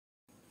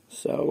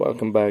So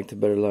welcome back to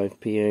Better Life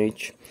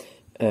PH.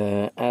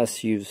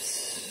 As you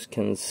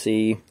can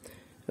see,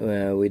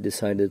 we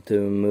decided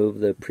to move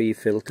the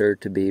pre-filter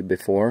to be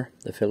before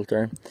the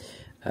filter.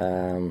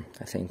 I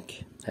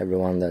think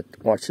everyone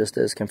that watches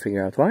this can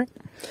figure out why.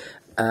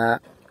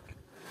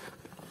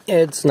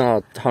 It's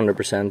not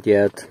 100%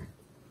 yet.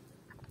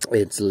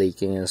 It's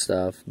leaking and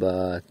stuff,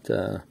 but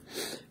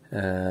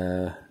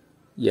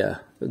yeah,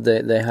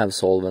 they have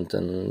solvent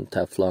and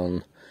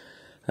Teflon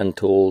and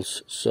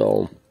tools,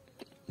 so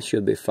it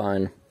should be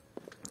fine.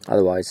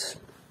 Otherwise,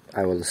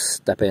 I will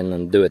step in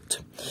and do it.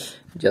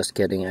 Just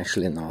kidding,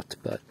 actually not,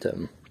 but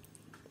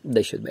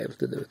they should be able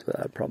to do it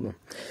without a problem.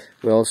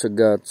 We also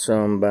got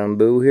some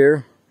bamboo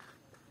here.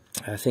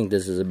 I think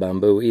this is a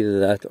bamboo, either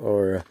that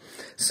or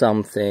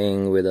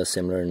something with a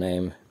similar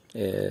name.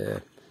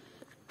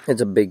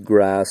 It's a big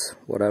grass,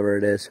 whatever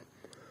it is.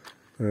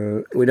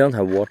 We don't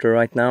have water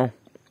right now.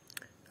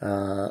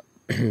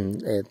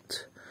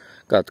 It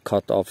got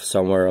cut off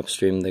somewhere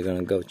upstream. They're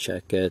gonna go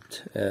check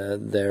it.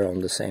 They're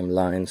on the same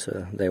line,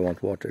 so they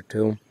want water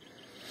too.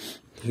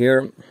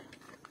 Here,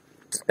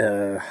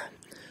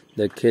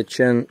 the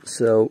kitchen.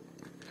 So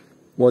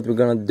what we're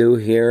gonna do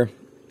here,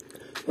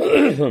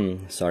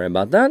 sorry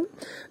about that,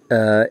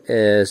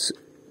 is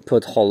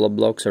put hollow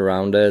blocks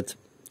around it,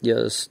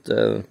 just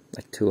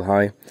like too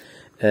high,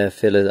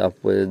 fill it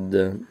up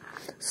with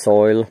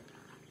soil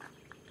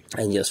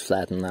and just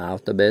flatten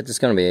out a bit. It's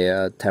gonna be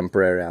a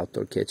temporary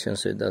outdoor kitchen,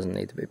 so it doesn't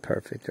need to be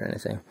perfect or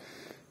anything.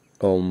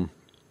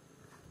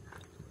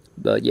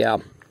 But yeah,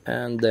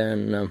 and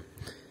then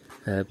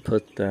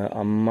put the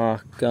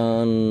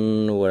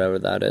amakan, whatever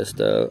that is,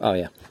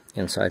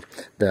 inside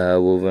the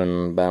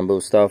woven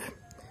bamboo stuff.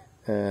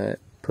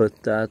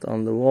 Put that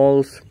on the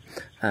walls,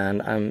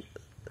 and I'm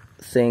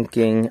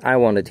thinking, I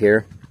want it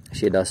here.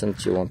 She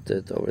doesn't. She wants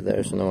it over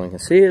there so no one can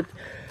see it.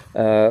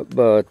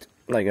 But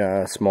like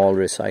a small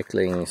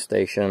recycling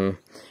station,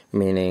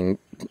 meaning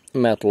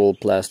metal,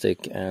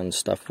 plastic, and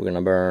stuff we're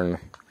gonna burn.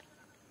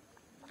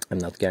 I'm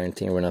not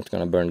guaranteeing we're not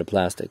gonna burn the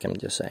plastic. I'm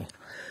just saying.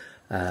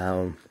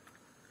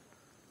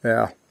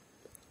 Yeah,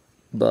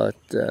 but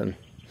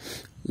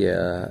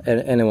yeah,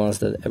 anyone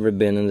that ever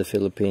been in the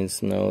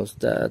Philippines knows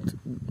that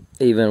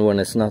even when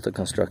it's not a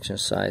construction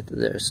site,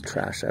 there's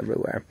trash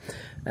everywhere.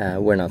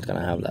 We're not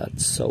gonna have that,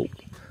 so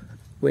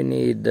we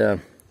need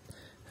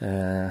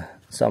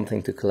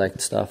something to collect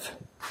stuff.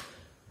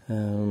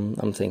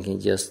 I'm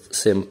thinking just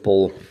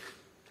simple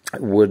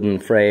wooden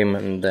frame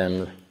and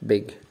then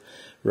big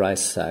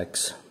rice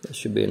sacks. That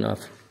should be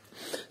enough.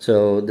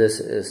 So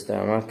this is the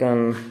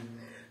amakan,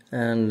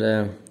 and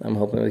I'm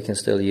hoping we can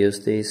still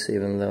use these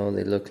even though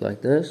they look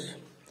like this.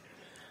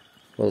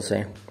 We'll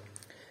see.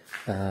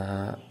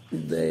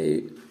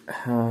 They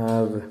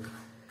have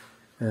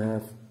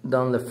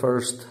done the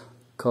first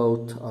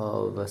coat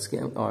of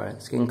skin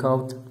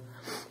coat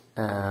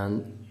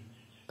and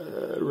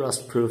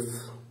rust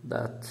proof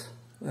that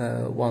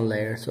one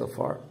layer so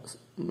far.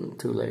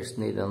 2 layers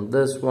needed on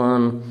this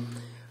one,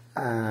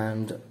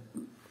 and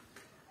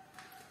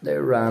they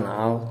ran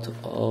out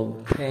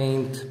of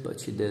paint, but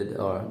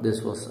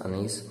this was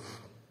anise,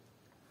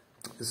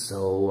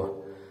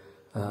 so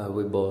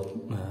we bought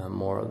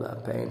more of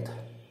that paint.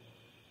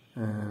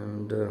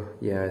 And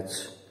yeah,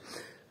 it's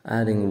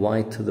adding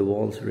white to the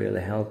walls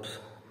really helps.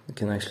 You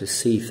can actually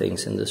see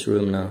things in this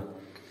room now.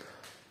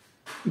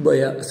 But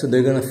yeah, so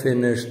they're gonna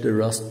finish the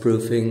rust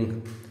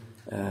proofing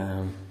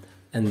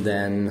and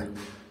then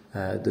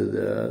do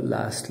the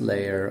last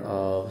layer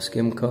of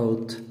skim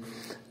coat,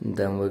 and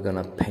then we're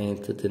gonna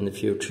paint it in the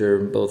future.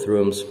 Both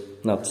rooms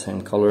not the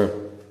same color.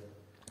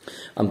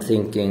 I'm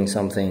thinking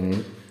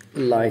something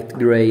light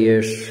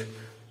grayish,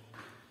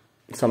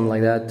 something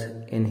like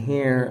that in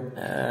here,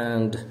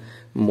 and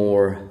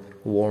more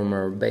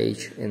warmer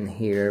beige in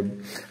here.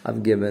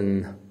 I've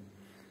given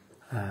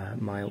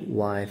my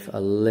wife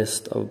a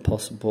list of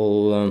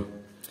possible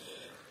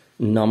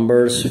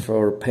numbers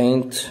for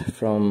paint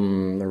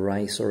from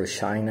Rise or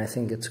Shine, I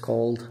think it's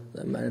called,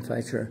 the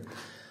manufacturer.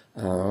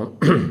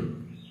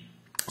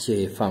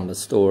 She found a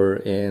store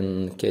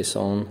in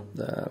Quezon,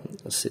 the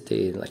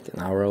city like an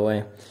hour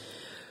away.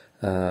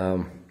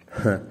 Of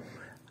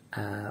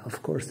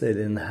course they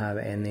didn't have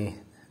any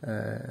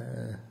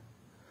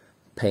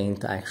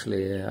paint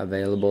actually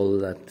available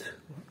that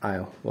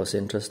I was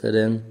interested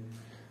in.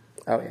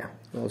 Oh yeah,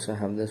 we also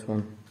have this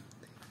one.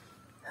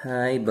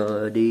 Hi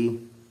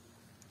buddy.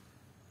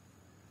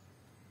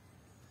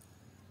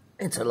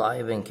 It's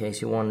alive, in case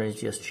you wonder, it's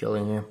just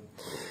chilling here.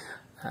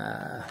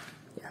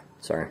 Yeah,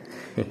 sorry.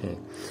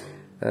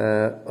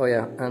 Oh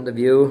yeah, and the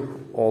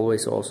view,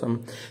 always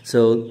awesome.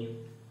 So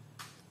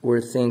we're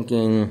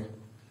thinking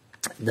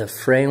the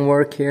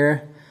framework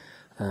here,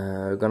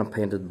 we're gonna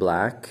paint it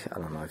black. I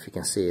don't know if you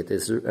can see it.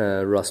 It's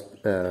rust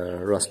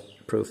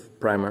proof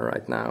primer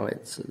right now.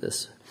 It's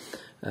this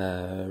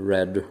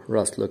red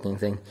rust looking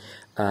thing,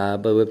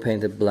 but we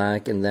painted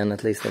black, and then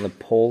at least on the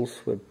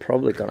poles we're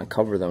probably gonna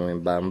cover them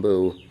in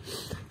bamboo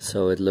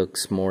so it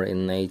looks more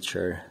in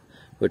nature.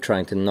 We're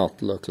trying to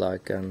not look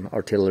like an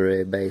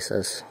artillery base,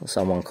 as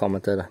someone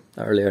commented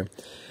earlier.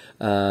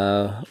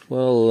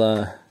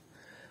 will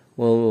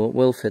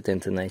fit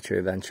into nature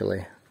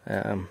eventually.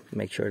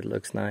 Make sure it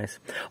looks nice.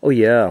 Oh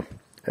yeah,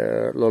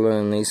 Lola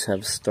and Niece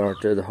have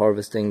started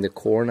harvesting the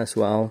corn as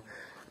well.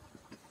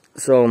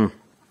 So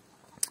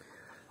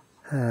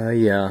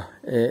yeah,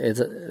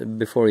 it's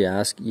before you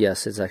ask,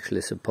 yes, it's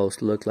actually supposed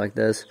to look like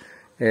this.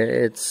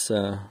 It's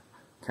kind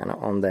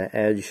of on the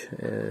edge.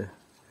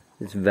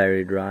 It's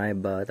very dry,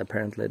 but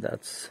apparently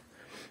that's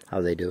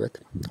how they do it.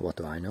 What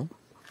do I know?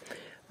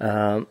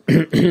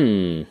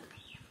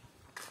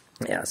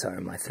 Yeah,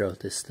 sorry, my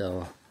throat is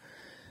still,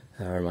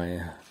 or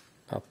my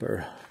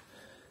upper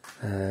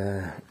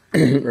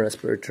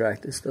respiratory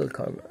tract is still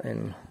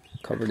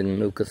covered in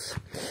mucus.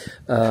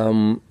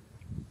 Alright,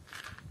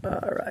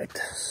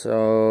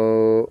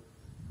 so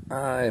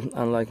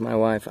unlike my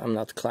wife, I'm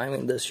not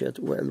climbing this shit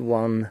with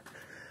one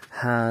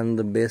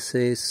hand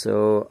busy,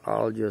 so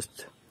I'll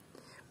just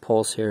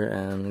pause here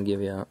and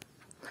give you a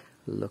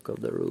look of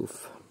the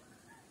roof.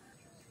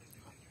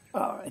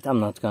 Alright, I'm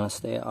not gonna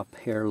stay up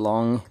here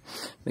long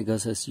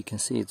because as you can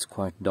see it's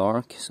quite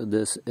dark. So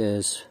this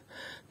is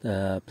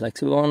the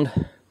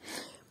Plexibond,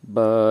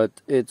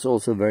 but it's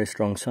also very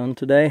strong sun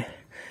today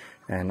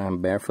and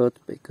I'm barefoot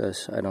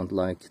because I don't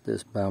like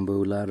this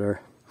bamboo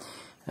ladder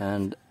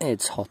and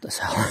it's hot as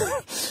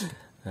hell.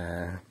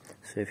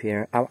 So if you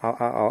hear ow, ow, ow,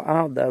 ow,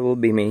 ow, that will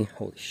be me.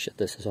 Holy shit,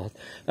 this is hot.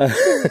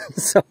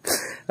 So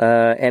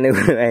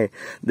anyway,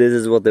 this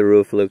is what the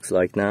roof looks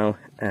like now,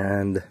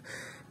 and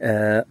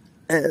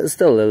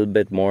still a little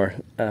bit more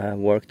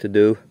work to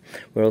do.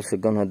 We're also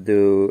gonna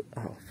do,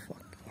 oh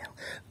fuck,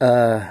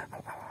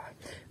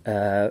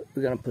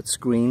 we're gonna put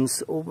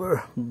screens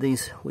over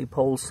these weep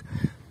holes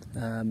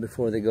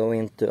before they go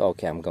into,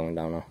 okay, I'm going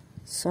down now,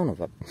 son of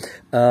a,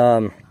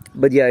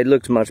 but yeah, it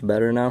looks much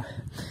better now,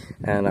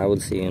 and I will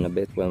see you in a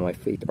bit when my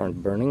feet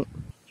aren't burning.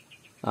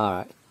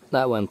 Alright,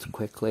 that went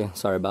quickly,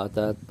 sorry about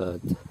that, but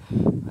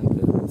I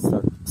could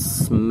start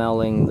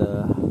smelling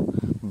the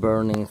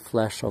burning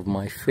flesh of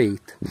my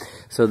feet.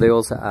 So they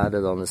also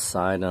added on the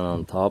side and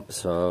on top,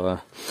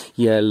 so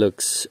yeah, it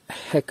looks a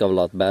heck of a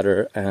lot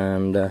better.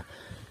 And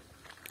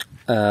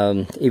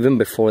even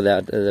before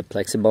that, the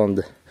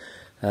Plexibond,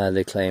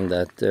 they claimed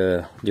that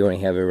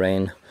during heavy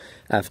rain,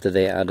 after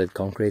they added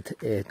concrete,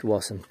 it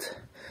wasn't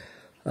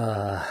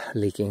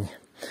leaking.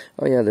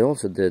 Oh yeah, they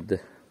also did the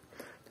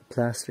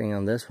plastering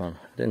on this one.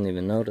 I didn't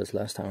even notice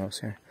last time I was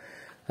here.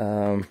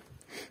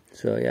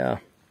 So yeah,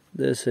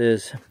 this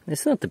is,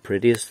 it's not the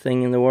prettiest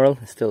thing in the world,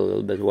 it's still a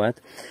little bit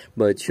wet,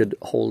 but it should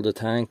hold the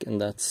tank,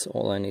 and that's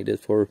all I needed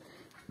for,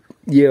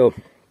 yeah.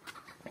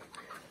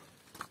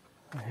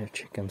 I hear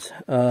chickens.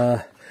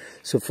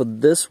 So for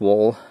this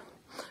wall,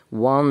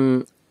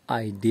 one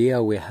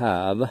idea we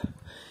have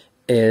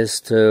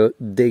is to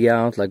dig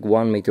out like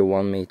 1 meter,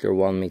 1 meter,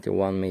 1 meter,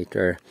 1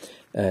 meter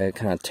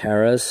kind of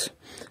terrace.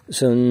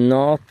 So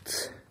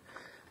not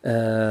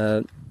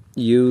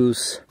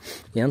use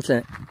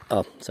egentligen,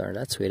 oh sorry,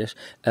 that's Swedish,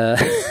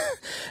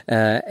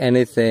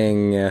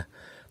 anything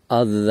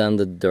other than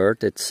the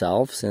dirt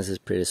itself, since it's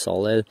pretty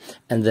solid,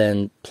 and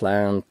then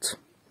plant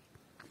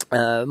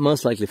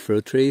most likely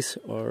fruit trees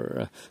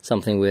or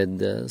something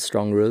with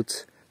strong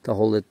roots to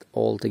hold it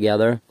all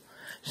together.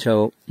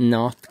 So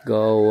not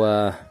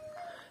go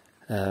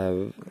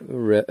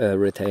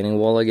retaining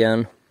wall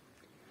again.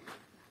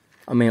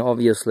 I mean,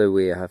 obviously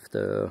we have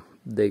to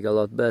dig a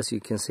lot, but as you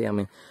can see, I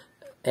mean,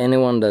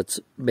 anyone that's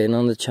been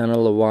on the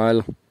channel a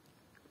while,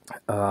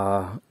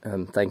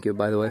 and thank you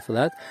by the way for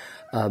that,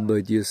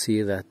 but you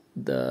see that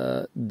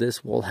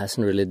this wall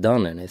hasn't really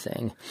done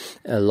anything.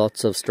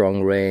 Lots of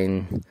strong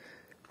rain,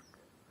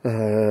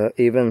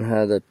 even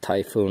had a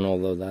typhoon,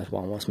 although that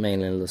one was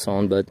mainly in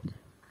Luzon, but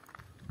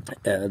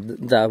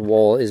that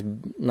wall is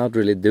not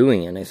really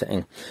doing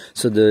anything.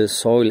 So the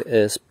soil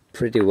is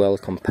pretty well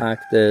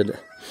compacted,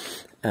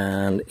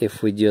 and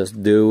if we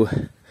just do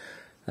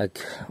like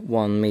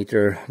 1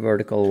 meter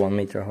vertical, 1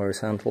 meter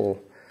horizontal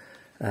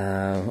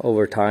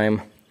over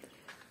time,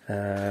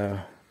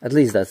 at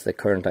least that's the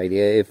current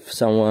idea. If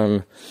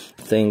someone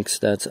thinks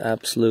that's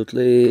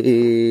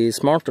absolutely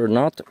smart or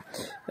not,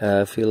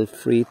 feel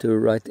free to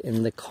write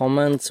in the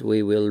comments.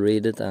 We will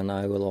read it and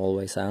I will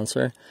always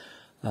answer.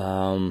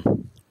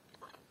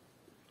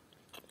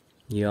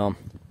 Yeah,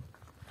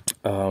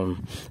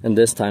 and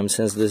this time,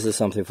 since this is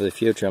something for the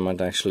future, I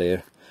might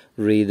actually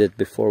read it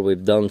before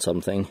we've done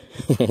something.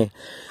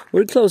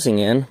 We're closing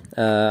in.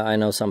 I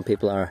know some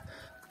people are,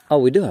 oh,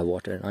 we do have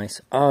water,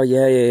 nice. Oh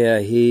yeah,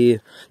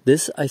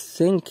 I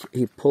think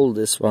he pulled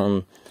this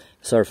one,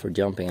 sorry for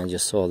jumping, I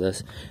just saw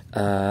this.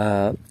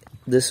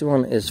 This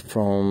one is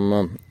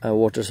from a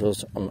water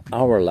source on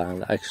our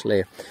land,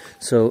 actually.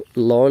 So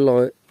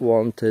Loi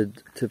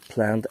wanted to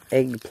plant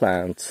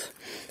eggplants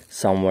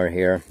somewhere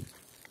here.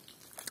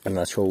 I'm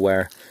not sure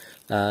where.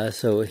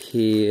 So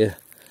he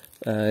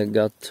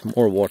got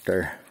more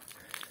water.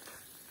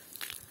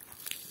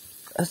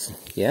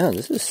 Yeah,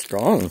 this is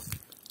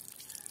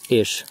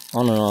strong-ish,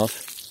 on and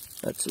off.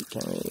 Let's see,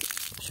 can we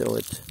show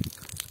it?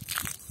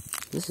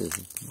 This is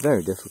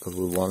very difficult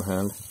with one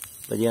hand,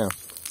 but yeah.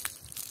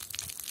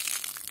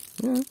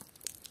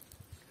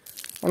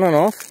 on and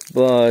off,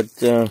 but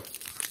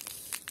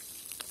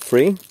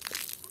free.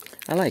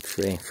 I like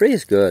free. Free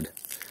is good.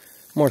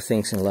 More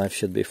things in life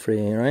should be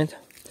free, right?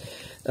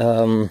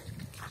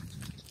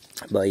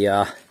 But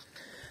yeah,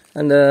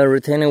 and the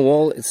retaining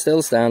wall, it's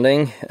still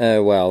standing.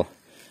 Well,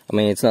 I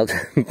mean, it's not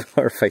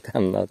perfect.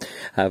 I'm not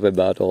happy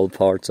about all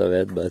parts of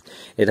it, but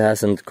it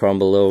hasn't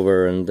crumbled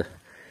over, and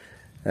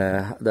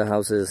the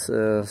house is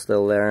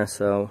still there.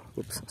 So,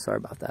 oops, sorry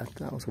about that.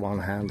 That was one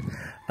hand.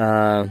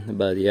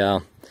 But yeah,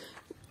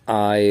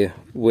 I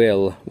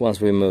will, once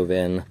we move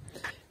in,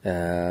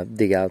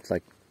 dig out,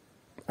 like,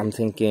 I'm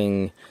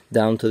thinking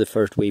down to the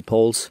first weep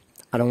holes.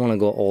 I don't want to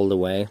go all the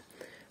way,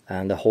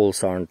 and the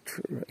holes aren't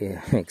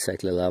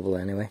exactly level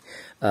anyway.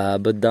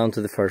 But down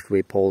to the first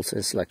weep holes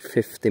is like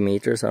 50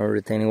 meters our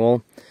retaining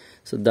wall.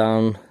 So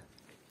down,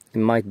 it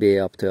might be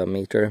up to a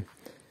meter.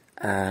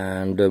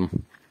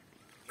 And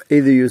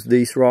either use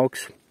these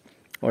rocks,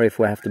 or if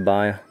we have to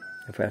buy,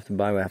 we have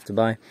to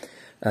buy.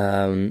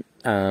 Do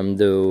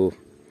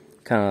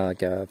kind of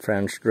like a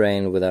French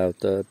drain without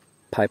the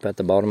pipe at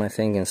the bottom, I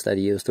think. Instead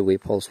use the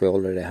weep holes we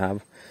already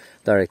have.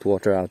 Direct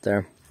water out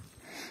there.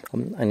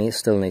 I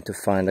still need to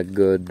find a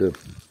good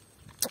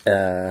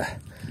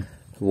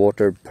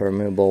water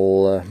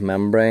permeable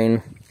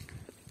membrane,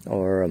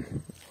 or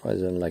what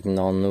is it, like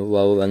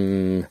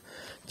non-woven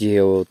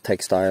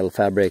geotextile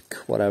fabric,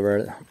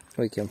 whatever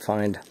we can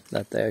find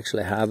that they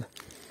actually have.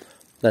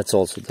 That's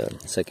also the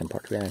second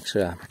part. We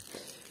actually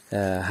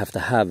have to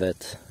have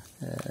it.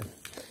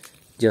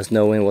 Just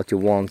knowing what you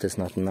want is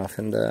not enough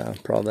in the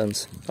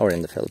province, or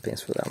in the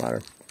Philippines for that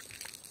matter.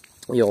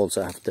 You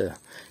also have to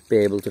be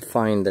able to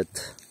find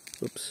it.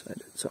 Oops, I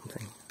did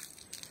something.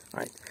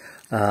 Alright.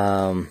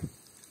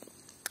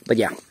 But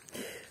yeah,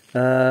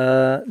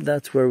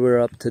 that's where we're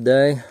up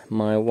today.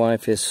 My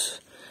wife is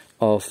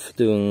off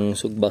doing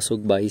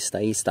sugba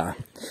ista,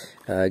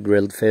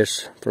 grilled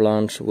fish for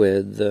lunch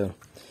with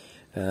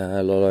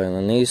Lolo and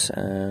Anise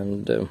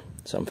and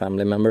some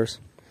family members.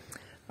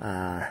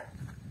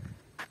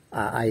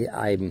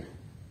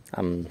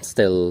 I'm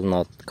still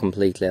not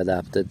completely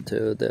adapted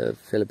to the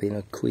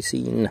Filipino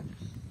cuisine.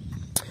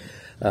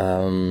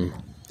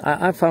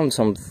 I found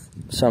some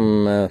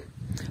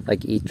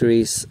like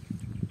eateries,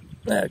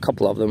 a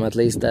couple of them at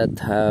least, that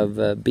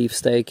have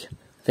beefsteak.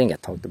 I think I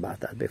talked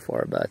about that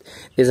before, but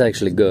it's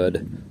actually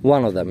good.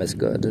 One of them is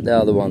good. The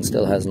other one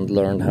still hasn't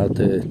learned how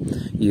to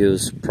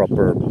use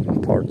proper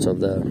parts of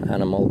the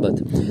animal. But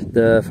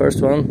the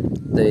first one,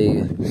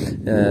 they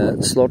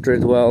slaughter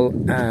it well,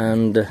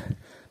 and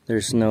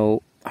there's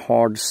no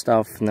hard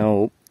stuff,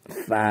 no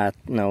fat,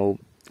 no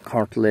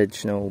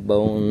cartilage, no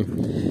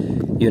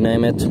bone, you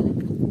name it.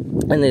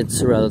 And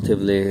it's a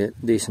relatively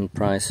decent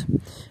price,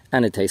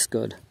 and it tastes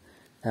good.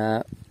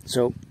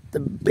 So the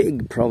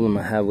big problem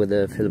I have with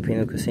the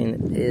Filipino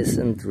cuisine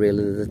isn't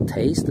really the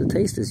taste. The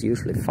taste is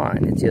usually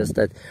fine. It's just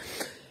that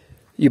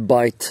you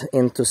bite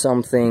into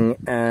something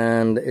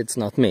and it's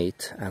not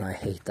meat, and I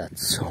hate that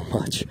so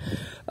much.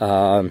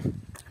 I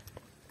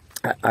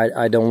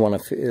don't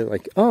want to feel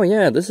like, oh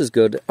yeah, this is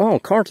good. Oh,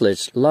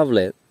 cartilage,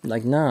 lovely.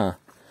 Like, nah,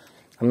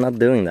 I'm not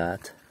doing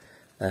that.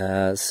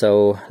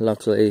 So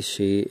luckily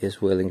she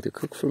is willing to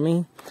cook for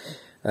me.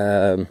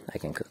 I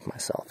can cook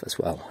myself as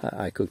well.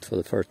 I cooked for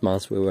the first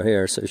month we were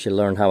here, so she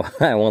learned how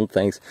I want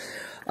things.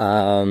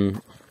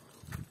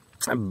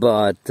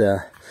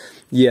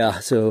 Yeah,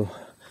 so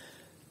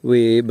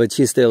but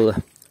she still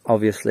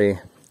obviously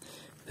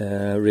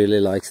really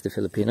likes the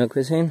Filipino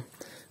cuisine.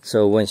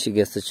 So when she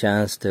gets the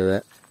chance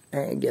to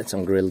get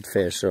some grilled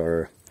fish,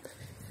 or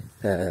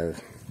yeah,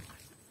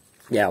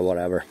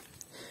 whatever.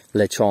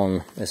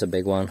 Lechon is a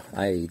big one.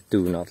 I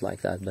do not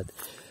like that, but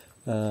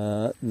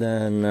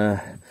then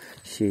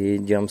she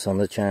jumps on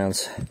the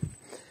chance.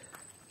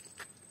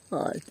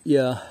 Alright,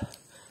 yeah,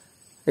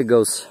 it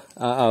goes.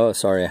 Oh,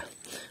 sorry,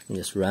 I'm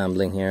just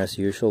rambling here as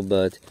usual,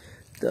 but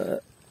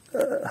the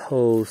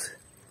hose,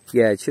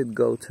 yeah, it should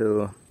go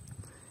to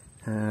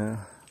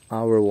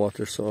our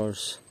water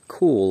source.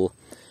 Cool,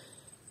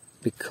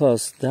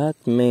 because that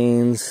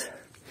means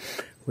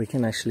we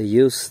can actually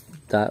use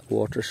that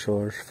water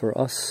source for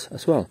us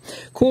as well.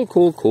 Cool,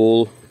 cool,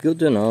 cool. Good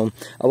to know.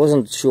 I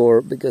wasn't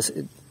sure because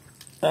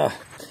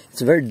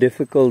it's very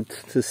difficult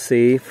to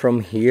see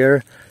from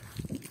here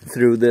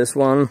through this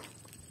one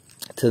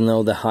to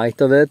know the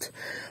height of it.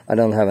 I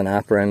don't have an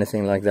app or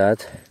anything like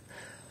that.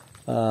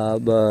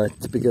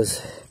 But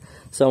because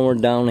somewhere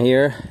down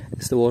here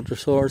is the water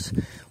source,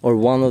 or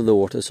one of the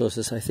water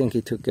sources. I think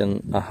he took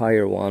a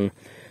higher one.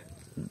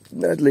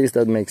 At least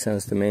that makes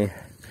sense to me.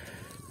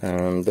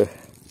 And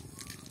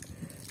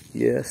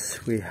yes,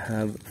 we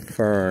have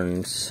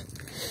ferns.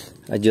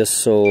 I just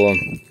saw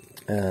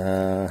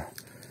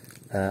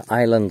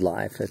Island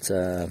Life. It's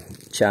a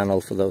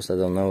channel, for those that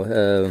don't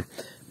know,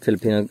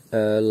 Filipino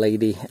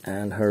lady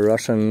and her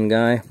Russian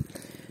guy,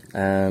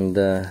 and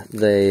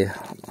they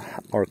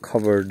are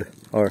covered,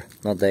 or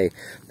not they,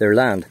 their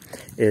land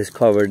is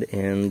covered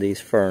in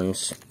these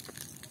ferns.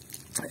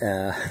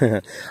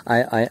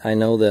 I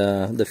know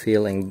the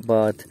feeling,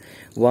 but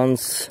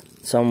once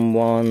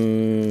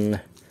someone,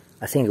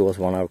 I think it was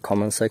one of our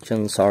comment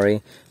section,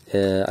 sorry,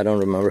 I don't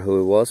remember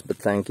who it was, but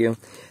thank you,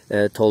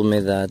 told me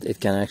that it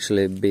can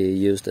actually be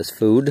used as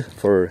food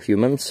for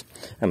humans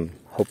and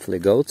hopefully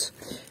goats.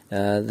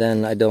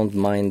 Then I don't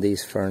mind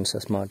these ferns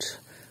as much.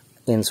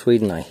 In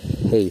Sweden I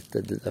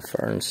hated the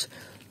ferns.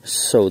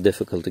 So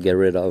difficult to get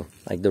rid of.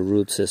 Like the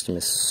root system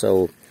is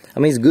so, I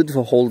mean, it's good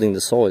for holding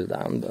the soil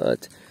down,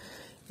 but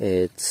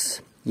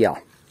it's, yeah.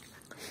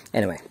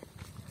 Anyway,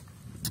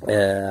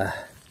 there's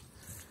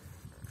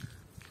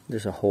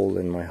a hole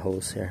in my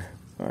hose here.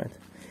 All right,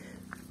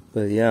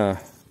 but yeah,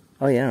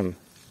 oh yeah,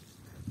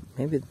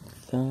 maybe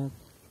that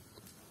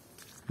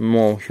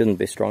no shouldn't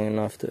be strong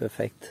enough to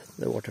affect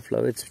the water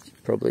flow. It's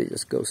probably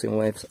just goes in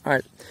waves. All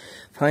right,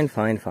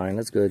 fine,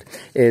 that's good.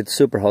 It's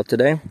super hot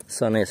today,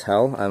 sunny as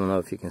hell. I don't know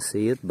if you can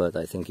see it, but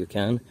I think you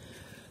can.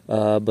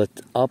 But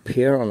up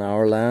here on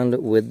our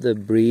land with the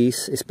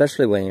breeze,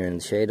 especially when you're in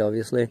the shade,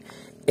 obviously,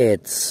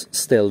 it's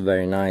still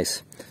very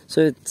nice.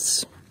 So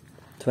it's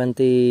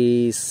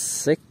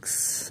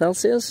 26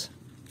 Celsius,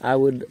 I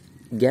would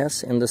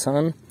guess, in the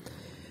sun.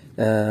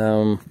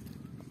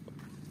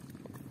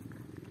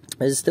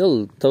 It's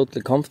still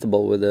totally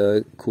comfortable with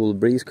a cool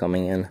breeze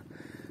coming in.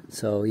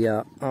 So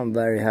yeah, I'm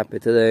very happy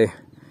today.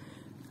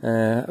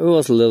 It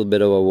was a little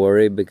bit of a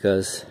worry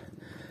because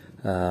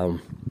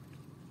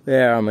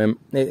yeah, I mean,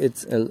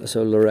 it's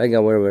so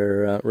Lorega, where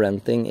we're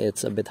renting,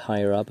 it's a bit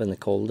higher up and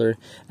colder,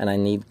 and I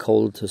need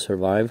cold to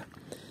survive.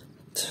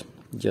 It's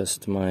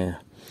just my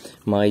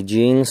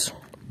genes.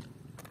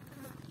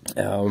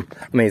 I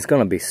mean, it's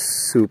gonna be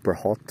super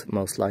hot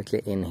most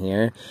likely in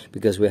here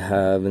because we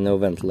have no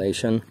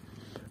ventilation,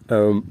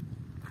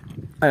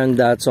 and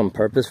that's on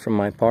purpose from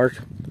my part.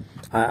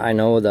 I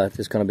know that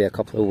it's going to be a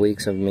couple of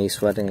weeks of me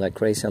sweating like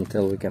crazy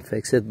until we can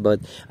fix it, but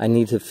I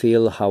need to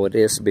feel how it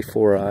is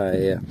before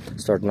I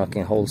start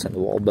knocking holes in the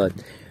wall. But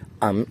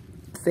I'm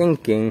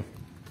thinking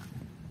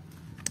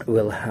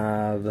we'll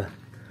have,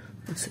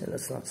 let's see,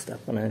 let's not step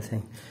on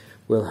anything,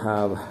 we'll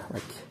have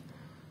like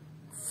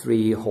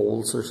 3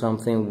 holes or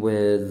something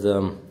with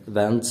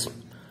vents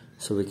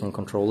so we can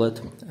control it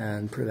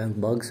and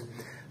prevent bugs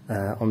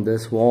on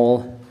this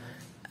wall,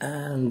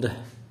 and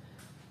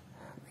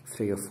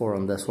 3 or 4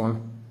 on this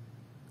one.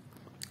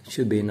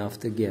 Should be enough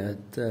to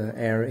get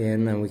air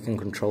in, and we can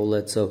control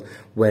it so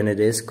when it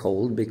is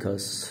cold,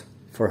 because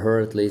for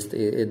her at least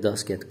it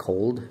does get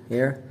cold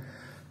here,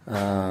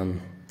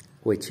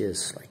 which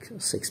is like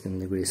 16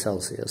 degrees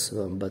Celsius,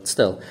 but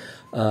still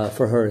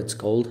for her it's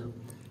cold.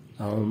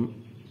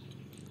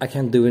 I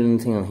can't do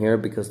anything on here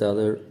because the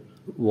other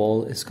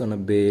wall is gonna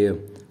be, or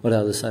the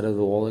other side of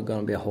the wall is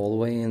gonna be a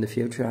hallway in the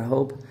future, I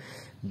hope.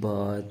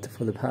 But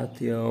for the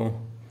patio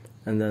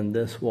and then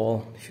this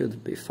wall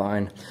should be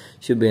fine.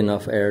 Should be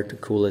enough air to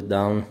cool it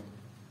down.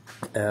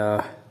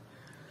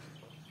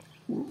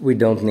 We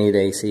don't need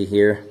AC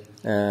here.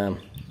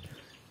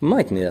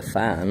 Might need a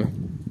fan.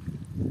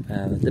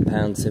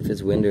 Depends if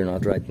it's windy or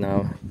not right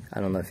now.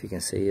 I don't know if you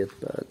can see it,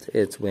 but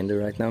it's windy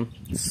right now.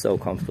 It's so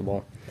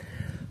comfortable.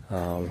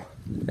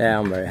 Yeah,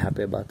 I'm very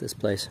happy about this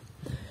place.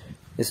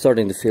 It's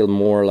starting to feel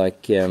more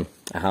like a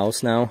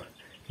house now,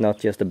 not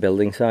just a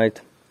building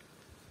site.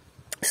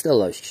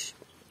 Still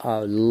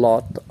a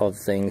lot of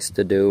things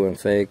to do and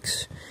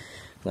fix.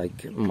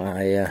 Like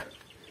my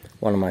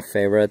one of my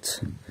favorites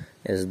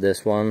is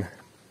this one.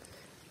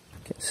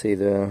 You can see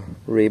the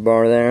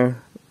rebar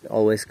there.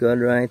 Always good,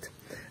 right?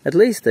 At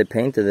least they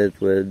painted it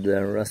with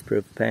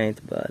rust-proof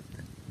paint, but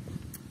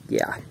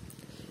yeah,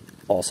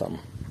 awesome.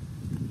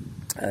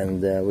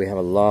 And we have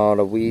a lot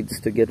of weeds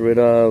to get rid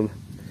of.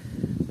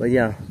 But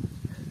yeah,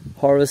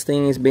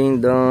 harvesting is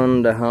being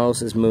done. The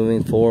house is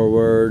moving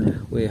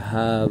forward. We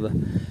have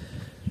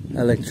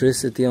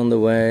electricity on the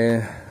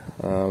way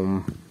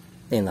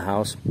in the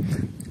house.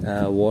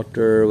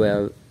 Water, we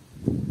have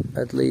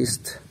at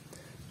least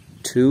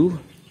 2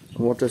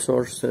 water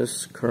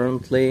sources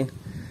currently,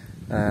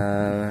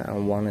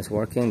 and one is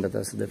working, but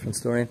that's a different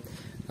story.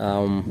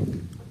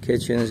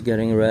 Kitchen is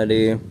getting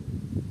ready,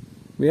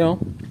 yeah,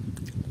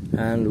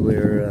 and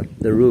we're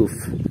the roof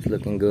is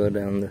looking good,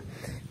 and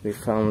we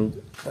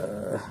found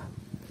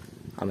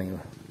I mean,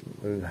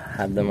 we've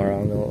had them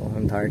around the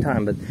entire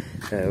time, but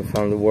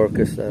found the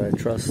workers that I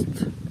trust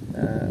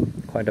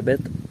quite a bit,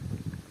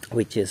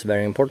 which is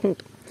very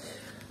important.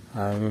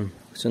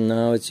 So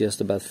now it's just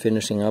about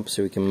finishing up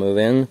so we can move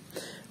in,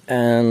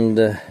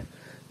 and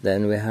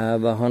then we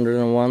have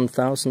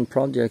 101,000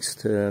 projects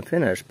to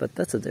finish, but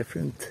that's a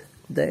different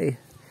day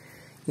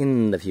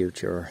in the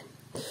future.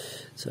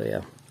 So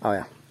yeah, oh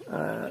yeah,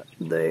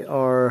 they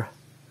are,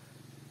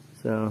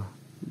 so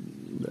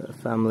the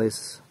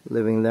family's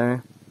living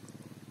there.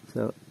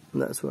 So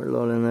that's where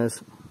Lolin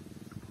is.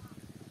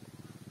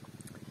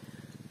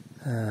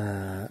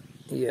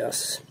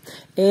 Yes.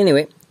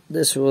 Anyway,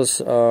 this was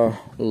a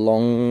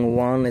long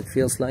one, it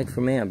feels like,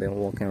 for me. I've been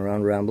walking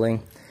around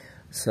rambling.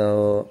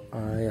 So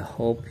I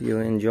hope you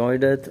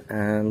enjoyed it.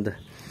 And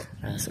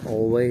as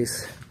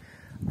always,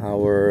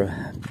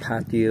 our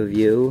patio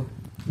view.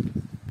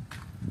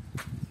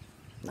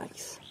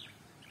 Nice.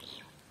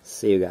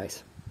 See you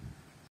guys.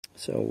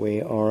 So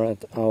we are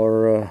at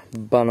our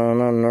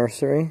banana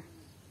nursery.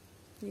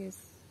 Yes.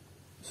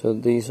 So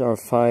these are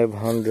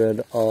 500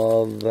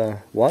 of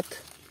what?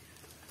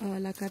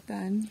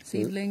 Lakatan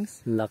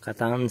seedlings.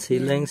 Lakatan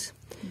seedlings.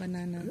 Yeah.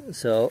 Banana.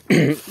 So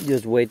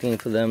just waiting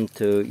for them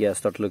to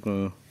start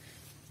looking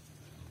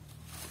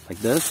like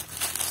this.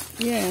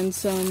 Yeah, and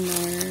some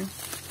are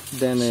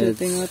Then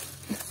shooting it's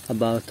up.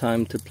 about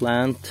time to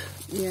plant.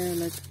 Yeah,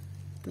 like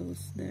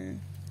those there.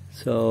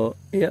 So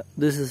yeah,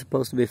 this is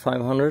supposed to be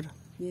 500.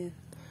 Yeah,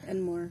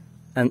 and more.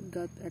 And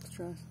got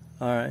extras.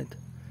 all right.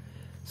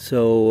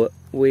 So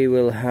we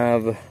will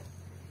have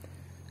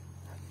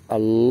a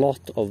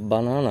lot of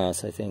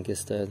bananas, I think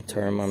is the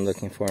term I'm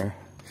looking for,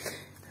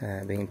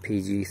 being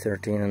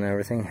PG-13 and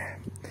everything.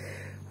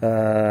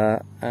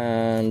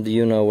 And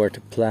you know where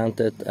to plant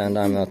it, and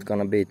I'm not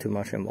gonna be too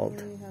much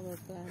involved. We have a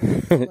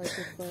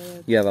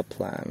plan. You have a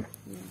plan.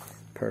 Yes.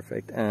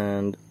 Perfect.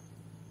 And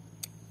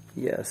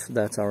yes,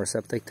 that's our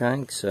septic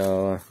tank.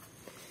 So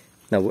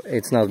no,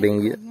 it's not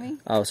being used.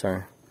 Oh,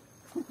 sorry.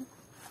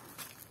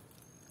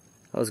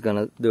 I was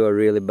gonna do a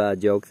really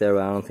bad joke there,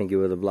 but I don't think you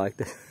would have liked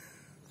it.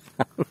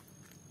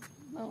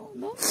 No,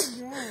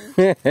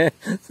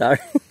 Sorry.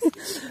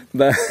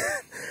 But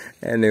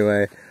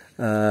anyway,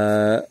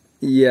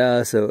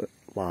 yeah, so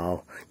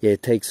wow. Yeah,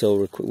 it takes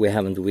over quick. We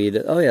haven't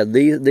weeded. Oh yeah,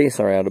 these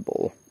are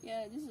edible.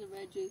 Yeah, this is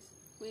veggies.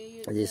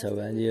 These are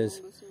veggies.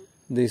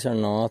 These are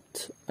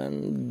not.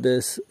 And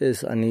this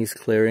is anise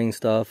clearing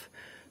stuff.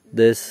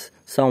 This,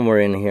 somewhere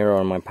in here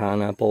are my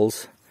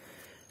pineapples.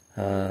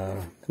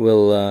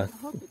 We'll I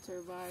hope it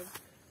survives.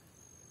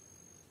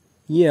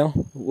 yeah,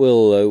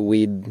 we'll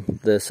weed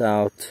this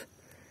out.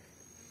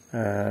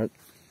 Yeah,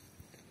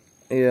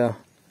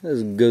 this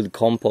is good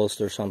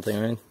compost or something,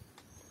 right?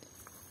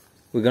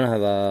 We're gonna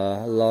have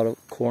a lot of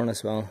corn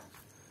as well.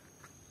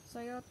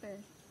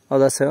 Sayote. Oh,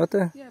 that's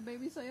sayote? Yeah,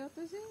 baby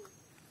sayote, see?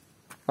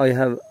 Oh, you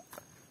have...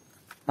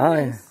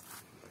 Yes.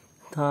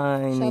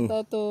 Tiny. Shout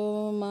out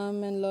to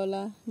Mom and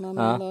Lola.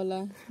 Mama and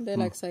Lola. They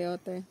like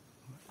sayote.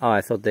 Oh,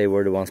 I thought they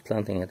were the ones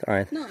planting it.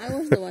 Alright. No, I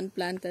was the one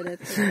planted it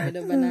by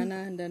the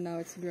banana, and then now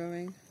it's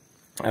growing.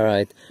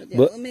 Alright. But yeah,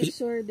 But we'll make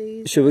sure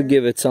these should we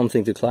give it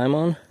something to climb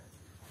on?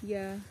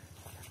 Yeah,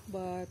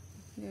 but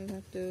you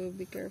have to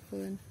be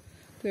careful in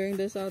clearing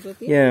this out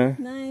of Yeah.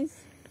 Nice.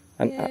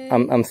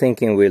 I'm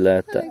thinking we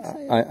let I like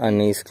sayote.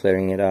 Anise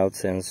clearing it out,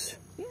 since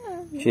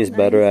Yeah, she's nice.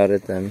 better at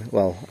it than...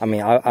 Well, I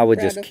mean, I would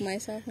Proud just... of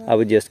myself, huh? I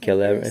would just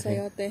kill I grew everything.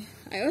 Sayote.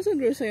 I also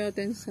grew sayote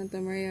in Santa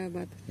Maria,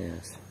 but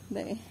Yes.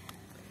 they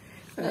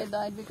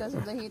died because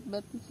of the heat.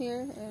 But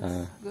here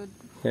it's good.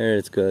 Here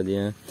it's good,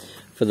 yeah.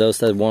 For those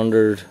that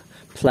wondered,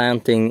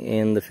 planting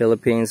in the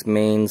Philippines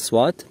means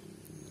what?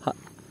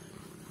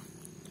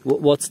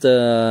 What's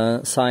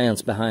the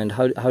science behind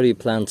how do you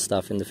plant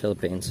stuff in the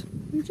Philippines?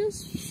 You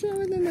just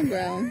shove it in the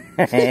ground.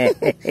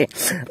 Just,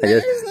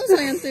 There's no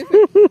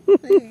scientific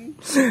thing.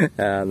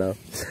 yeah, no.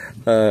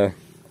 Or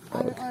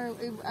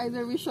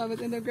either we shove it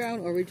in the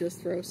ground or we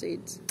just throw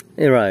seeds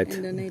You're right.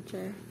 in the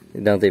nature.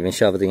 You don't even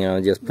shove it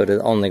in, just put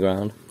it on the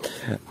ground.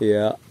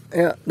 Yeah,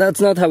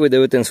 that's not how we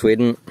do it in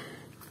Sweden,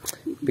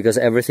 because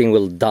everything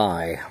will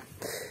die.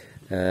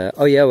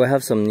 Oh yeah, we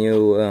have some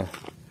new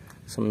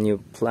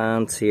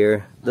plants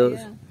here.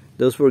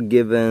 Those were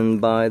given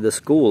by the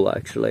school,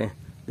 actually.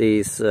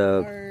 These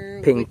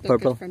pink, we took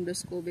purple. it from the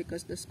school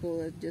because the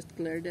school had just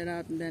cleared it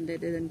out, and then they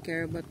didn't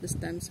care about the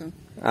stem, so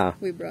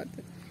we brought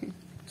it.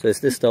 So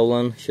is this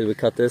stolen? Should we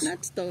cut this?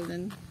 Not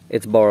stolen.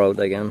 It's borrowed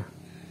again.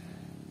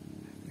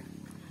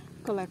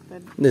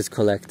 Collected. It's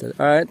collected.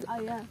 All right. Oh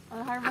yeah,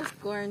 I'll harvest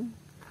corn.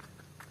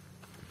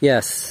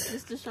 Yes.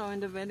 Just to show in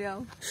the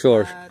video.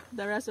 Sure.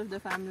 The rest of the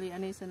family,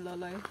 Anis and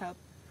Loloy, help.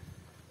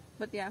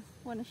 But yeah,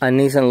 wanna show.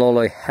 Anis and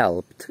Loloy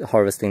helped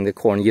harvesting the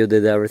corn. You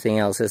did everything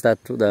else. Is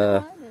that the? No,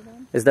 I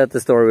didn't. Is that the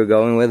story we're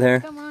going with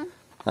here? Come on.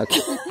 Okay.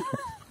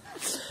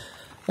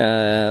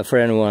 For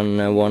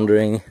anyone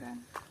wondering,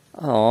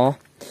 oh,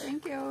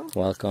 Thank you.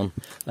 welcome.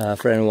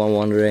 For anyone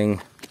wondering,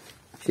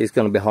 she's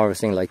gonna be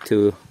harvesting like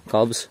 2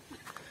 cobs,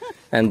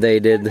 and they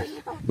did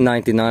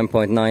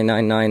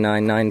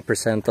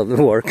 99.99999% of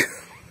the work.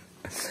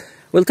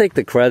 We'll take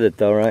the credit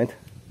though, right?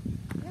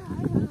 Yeah, I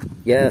help.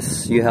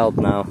 Yes, you helped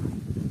now.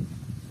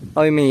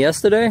 Oh, you mean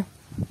yesterday?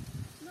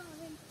 No, I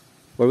mean,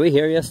 Were we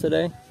here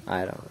yesterday?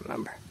 I don't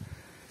remember.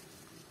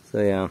 So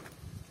yeah.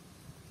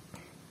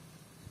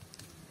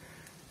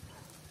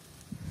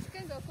 you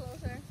can go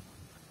closer.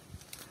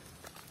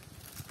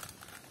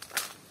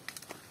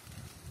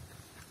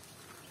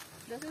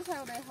 This is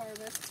how they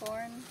harvest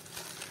corn.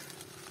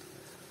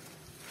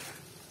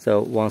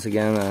 So once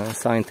again, a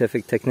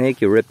scientific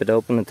technique. You rip it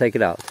open and take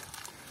it out.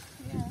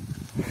 Yeah.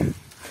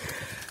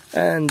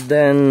 And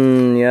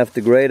then you have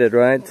to grade it,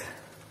 right?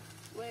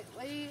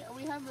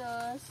 We have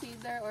the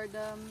seeder or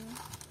the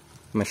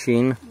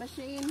Machine.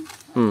 machine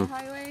on the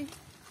highway.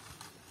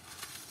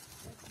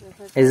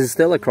 Is it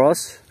still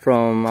across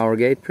from our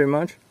gate, pretty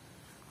much?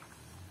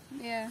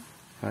 Yeah.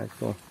 Alright,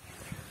 cool.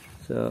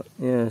 So,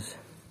 yes.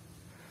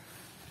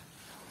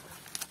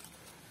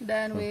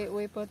 Then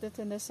we put it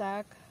in the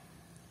sack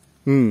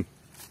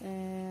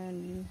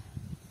and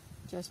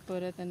just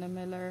put it in the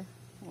miller,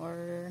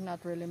 or not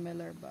really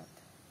miller, but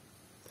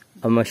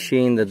a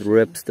machine that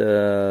rips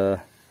the...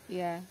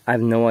 Yeah. I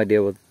have no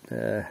idea what...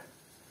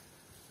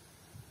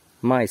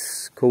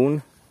 Mice,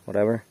 corn,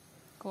 whatever.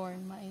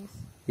 Corn, maize.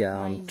 Yeah,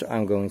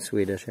 I'm going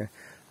Swedish here.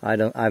 I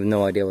have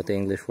no idea what the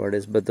English word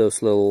is, but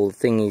those little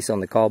thingies on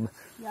the cob.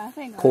 Yeah, I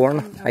think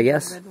corn, I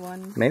guess.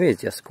 One. Maybe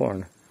it's just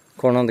corn.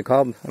 Corn on the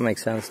cob. That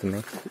makes sense to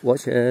me.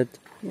 Watch it.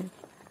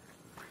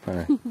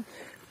 Yeah.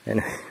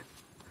 Anyway.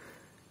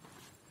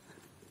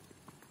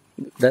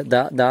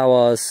 That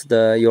was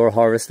your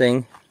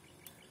harvesting.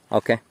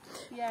 Okay.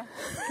 Yeah.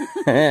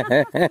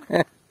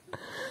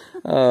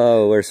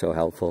 Oh, we're so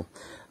helpful.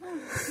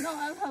 No,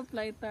 I'll help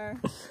later.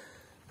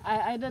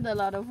 I did a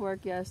lot of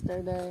work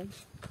yesterday.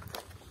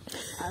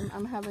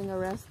 I'm having a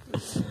rest.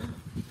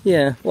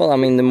 Yeah, well, I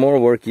mean, the more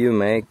work you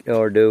make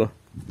or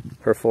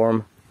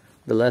perform,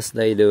 the less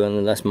they do and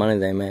the less money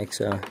they make,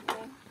 so...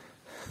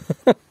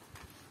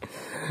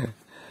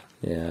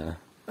 Yeah.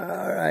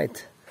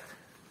 Alright.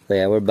 So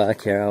yeah, we're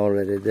back here. I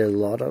already did a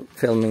lot of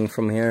filming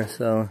from here,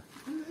 so...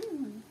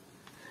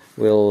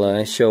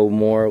 We'll show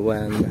more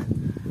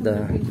when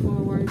the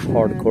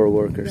hardcore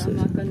workers... The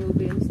amakan will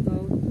be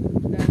installed.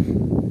 Then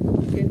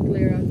we can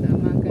clear out the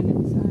amakan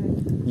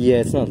inside. Yeah,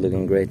 it's not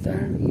looking great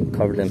there.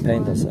 Covered in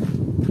paint and stuff.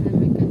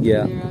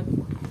 Yeah.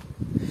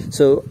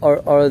 So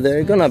are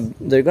they're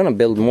gonna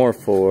build more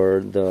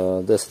for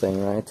this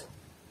thing, right?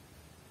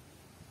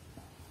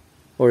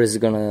 Or is it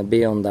gonna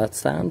be on that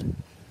stand?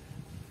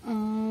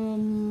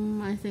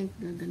 I think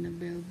they're gonna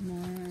build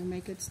more or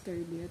make it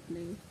sturdy at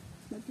least.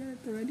 But yeah,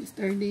 it's already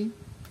sturdy.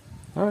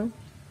 Alright.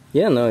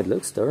 Yeah, no, it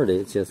looks sturdy.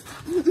 It's just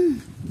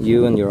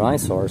you and your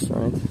eyesores,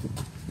 right?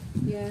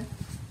 Yeah.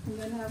 I'm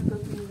gonna have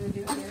cooking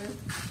video here.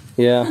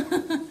 Yeah.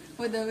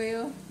 With the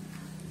wheel.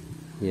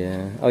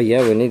 Yeah. Oh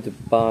yeah, we need to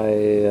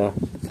buy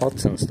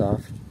pots and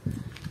stuff.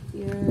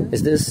 Yeah.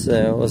 Is this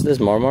was this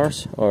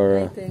Marmar's or?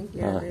 I think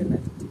yeah, they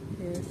left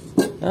here.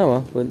 Oh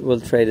well, we'll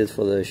trade it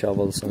for the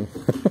shovels and.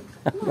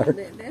 No,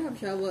 they have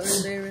shovel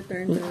and they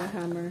return the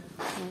hammer.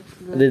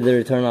 Did they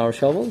return our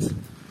shovels?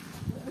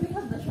 We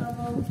have the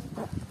shovel.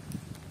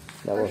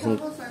 That Our wasn't.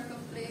 shovels are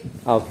complete.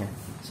 Okay,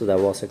 so that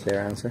was a clear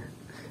answer.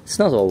 It's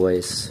not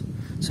always.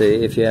 So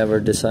if you ever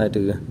decide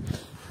to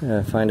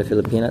find a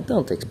Filipina,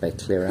 don't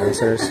expect clear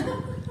answers.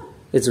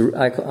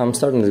 I'm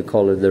starting to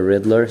call her the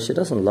Riddler. She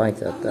doesn't like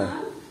that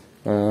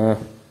though.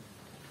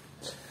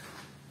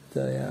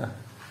 So yeah.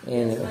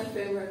 Anyway. It's my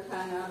favorite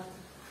hangout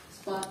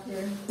spot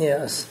here.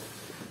 Yes.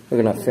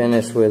 We're gonna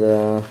finish with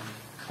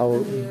our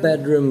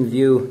bedroom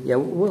view. Yeah,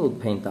 we'll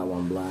paint that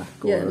one black.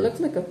 Yeah, it looks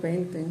like a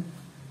painting.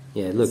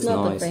 Yeah, it looks nice. It's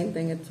not nice. a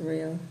painting, it's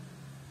real.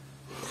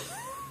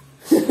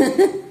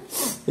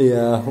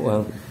 Yeah,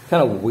 well,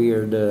 kind of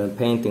weird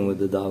painting with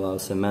the Davao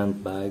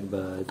cement bag,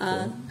 but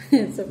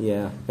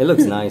yeah, it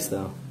looks nice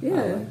though.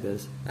 Yeah, I like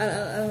this.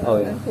 I'll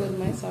include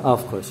myself.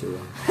 Of course you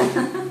will.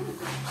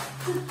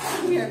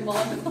 Here,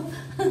 model.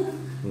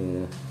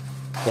 Yeah,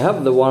 you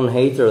have the one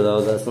hater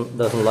though that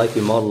doesn't like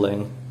you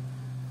modeling.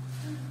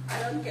 I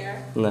don't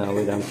care. No,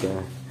 we don't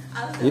care.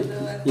 I'll still do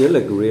it. You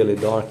look really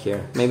dark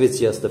here. Maybe it's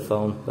just the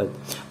phone, but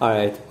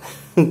alright.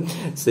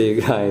 See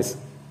you guys.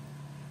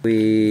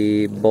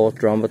 We bought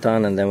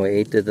rambutan and then we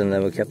ate it and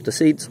then we kept the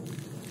seeds.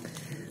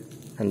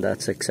 And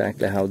that's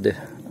exactly how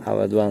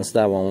advanced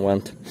that one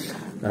went.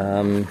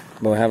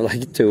 We have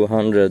like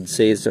 200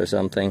 seeds or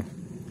something.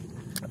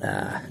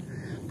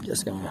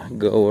 Just gonna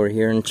go over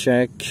here and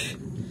check.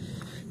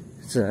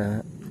 It's,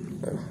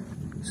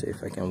 see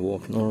if I can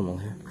walk normal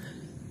here.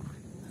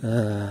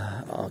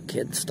 Oh,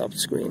 kid stopped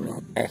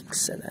screaming.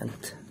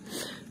 Excellent.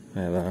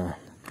 We have an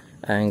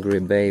angry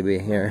baby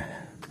here,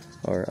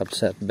 or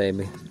upset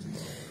baby.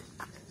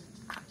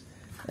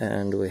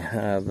 And we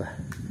have,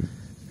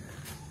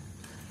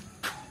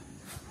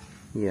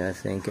 yeah, I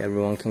think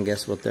everyone can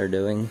guess what they're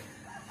doing.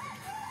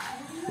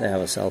 They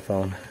have a cell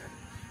phone.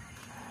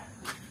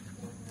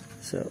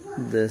 So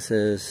this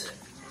is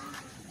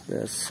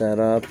the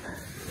setup.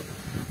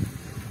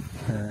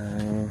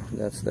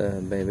 That's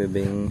the baby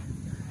being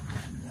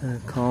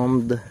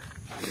calmed.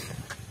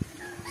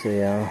 So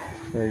yeah,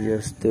 we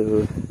just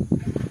do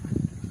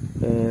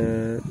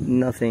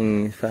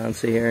nothing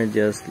fancy here,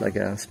 just like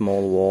a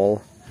small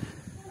wall.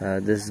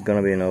 This is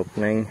gonna be an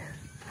opening,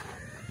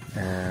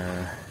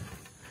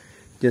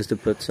 just to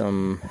put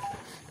some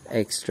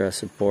extra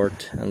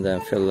support and then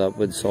fill it up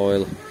with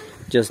soil,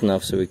 just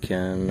enough so we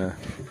can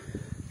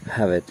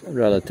have it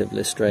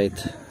relatively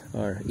straight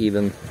or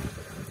even.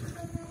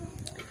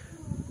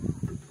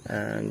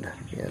 And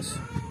yes,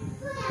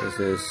 this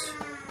is,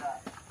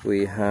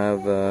 we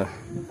have where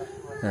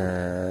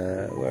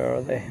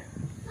are they?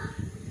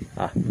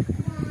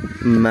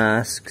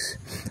 Masks.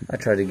 I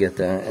tried to get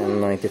the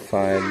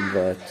N95,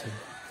 but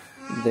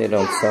they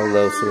don't sell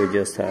those, so we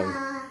just have,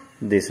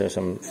 these are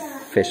some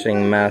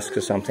fishing masks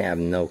or something, I have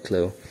no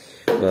clue,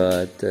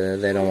 but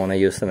they don't want to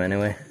use them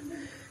anyway.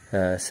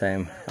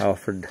 Same, I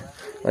offered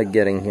like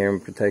getting hearing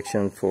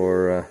protection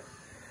for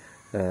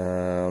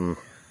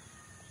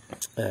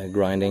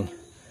grinding.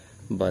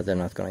 but they're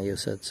not gonna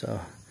use it. So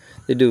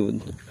they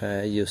do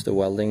use the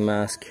welding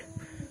mask,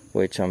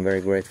 which I'm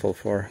very grateful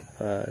for.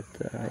 But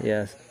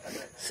yes,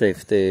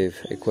 safety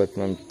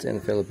equipment in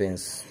the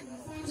Philippines,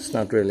 it's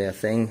not really a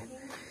thing,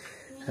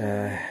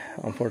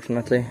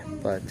 unfortunately.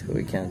 But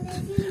we can't.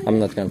 I'm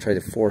not gonna try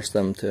to force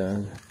them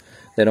to.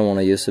 They don't want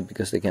to use it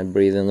because they can't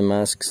breathe in the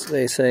masks,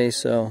 they say.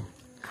 So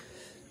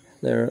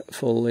they're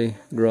fully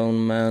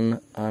grown men.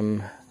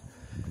 I'm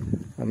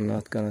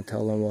not gonna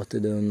tell them what to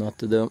do and not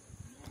to do,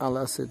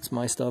 unless it's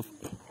my stuff.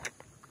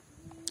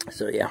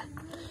 So yeah,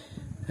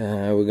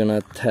 we're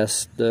gonna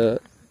test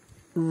the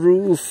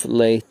roof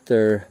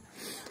later,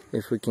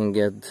 if we can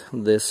get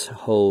this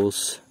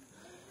hose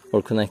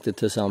or connect it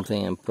to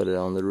something and put it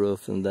on the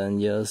roof, and then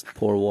just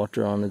pour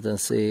water on it and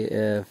see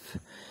if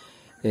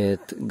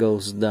it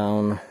goes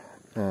down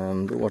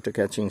the water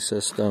catching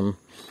system.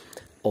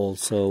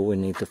 Also, we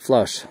need to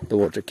flush the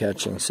water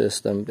catching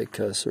system,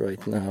 because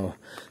right now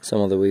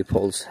some of the weep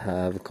holes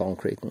have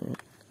concrete and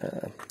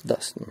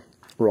dust and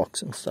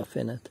rocks and stuff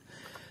in it.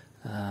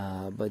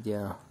 But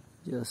yeah,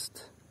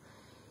 just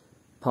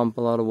pump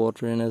a lot of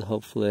water in it.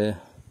 Hopefully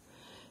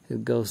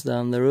it goes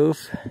down the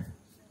roof.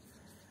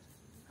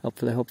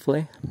 Hopefully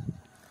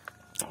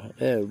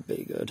it'll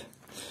be good.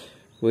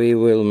 We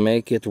will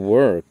make it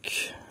work,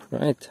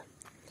 right?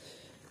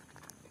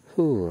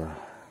 Whew.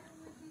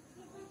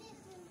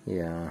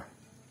 Yeah,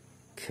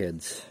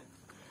 kids,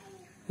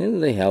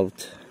 and they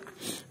helped.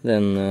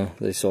 Then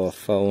they saw a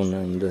phone,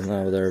 and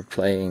now they're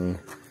playing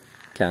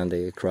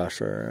Candy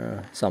Crush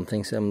or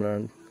something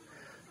similar.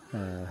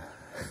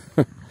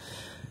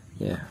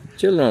 Yeah,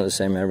 children are the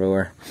same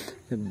everywhere,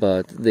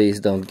 but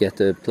these don't get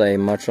to play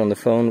much on the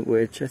phone,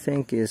 which I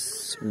think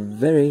is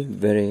very,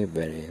 very,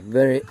 very,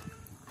 very,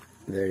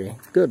 very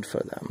good for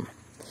them.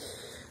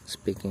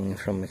 Speaking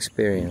from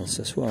experience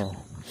as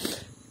well.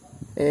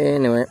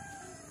 Anyway,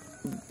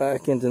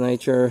 back into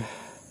nature.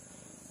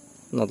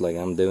 Not like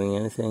I'm doing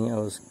anything. I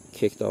was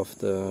kicked off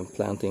the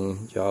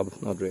planting job,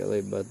 not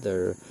really, but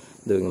they're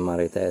doing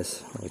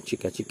marites or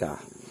chica chica,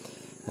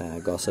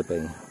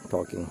 gossiping,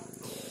 talking.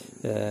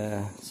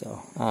 So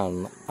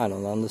I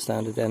don't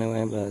understand it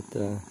anyway, but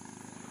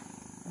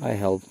I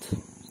helped.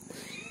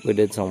 We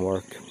did some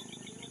work.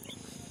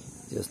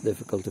 Just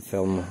difficult to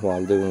film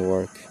while doing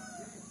work.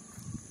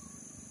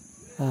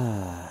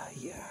 Yeah,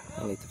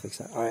 I need to fix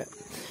that. Alright,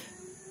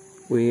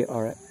 we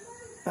are,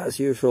 as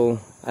usual,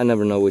 I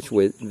never know which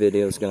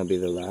video is going to be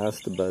the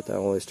last, but I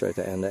always try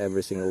to end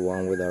every single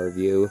one with our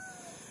review,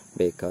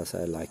 because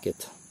I like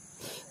it.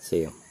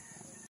 See you.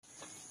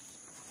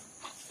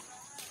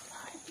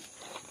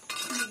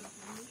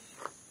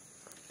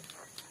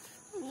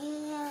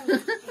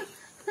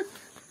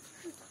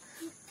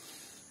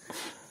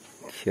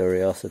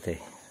 Curiosity.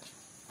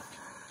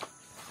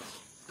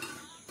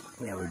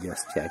 Yeah, we're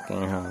just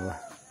checking how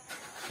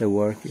the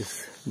work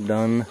is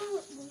done.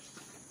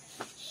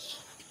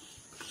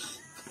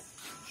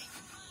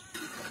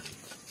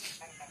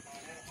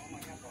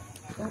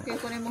 Okay,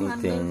 kunin mo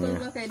handle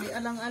to, kaya di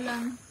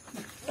alang-alang.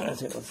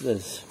 What's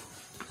this?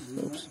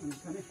 Oops.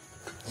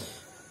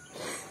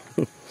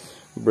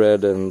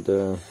 Bread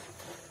and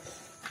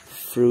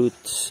fruit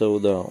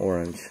soda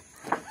orange.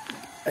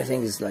 I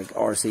think it's like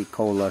RC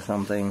cola or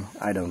something.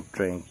 I don't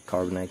drink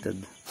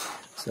carbonated,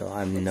 so I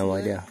have no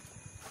idea.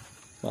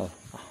 Well,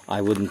 I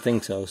wouldn't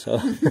think so, so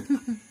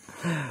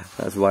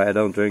that's why I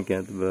don't drink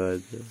it, but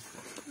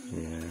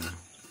yeah.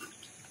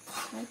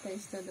 I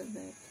tasted a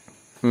bit.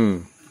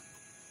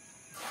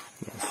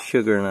 Yes,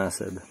 sugar and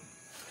acid.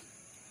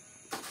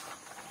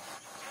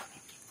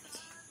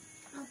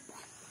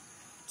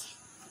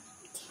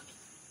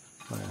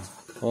 I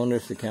wonder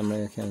if the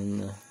camera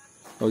can...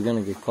 are we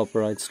gonna get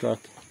copyright struck?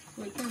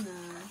 We can put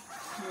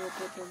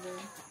it there.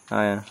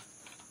 Oh yeah.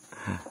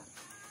 Yeah,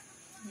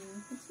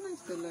 it's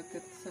nice to look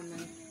at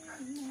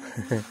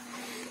cement.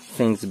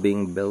 Things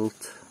being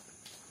built.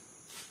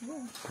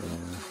 Yeah.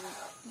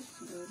 That's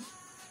good.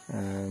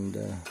 And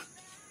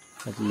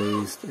at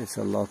least it's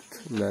a lot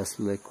less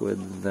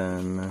liquid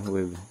than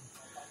we've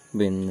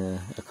been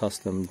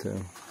accustomed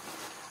to.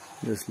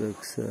 This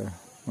looks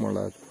more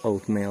like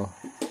oatmeal,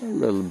 a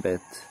little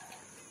bit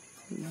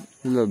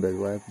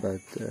wet,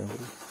 but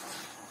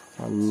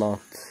a lot.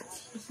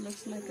 This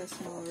looks like a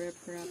small rip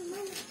wrap.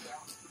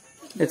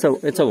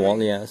 It's a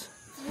wall, yes.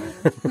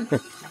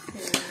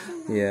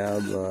 Yeah,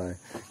 but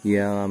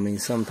yeah, I mean,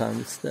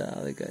 sometimes the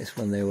other guys,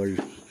 when they were,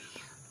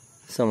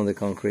 some of the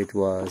concrete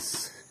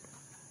was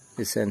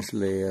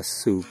essentially a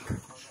soup,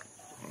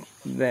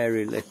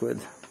 very liquid.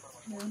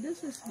 Yeah,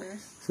 this is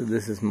less. So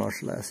this is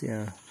much less,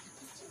 yeah.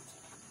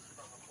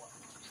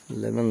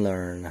 Live and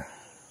learn.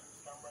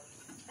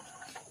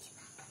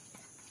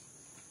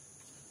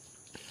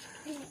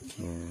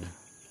 Yeah.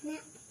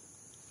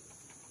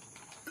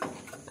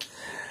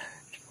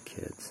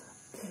 Kids.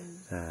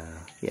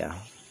 Yeah.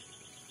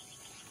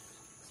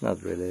 It's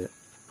not really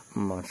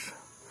much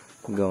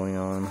going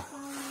on.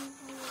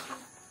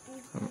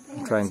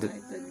 I'm trying to...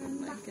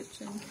 with my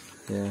kitchen.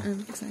 Yeah.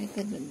 I'm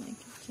excited with my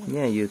kitchen.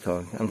 Yeah, you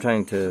talk. I'm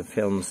trying to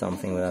film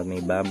something without me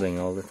babbling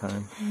all the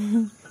time.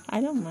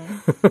 I don't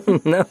mind.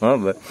 No,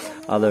 but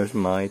others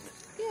might.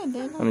 Yeah,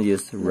 then I'm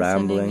just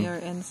rambling. your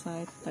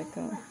insight like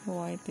a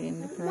Hawaii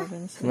in the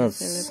province of No, the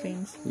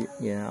Philippines.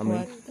 Yeah, I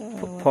mean,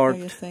 What part- are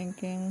you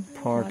thinking?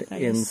 part What are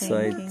you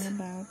insight. thinking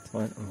about?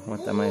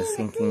 What am I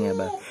thinking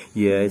about?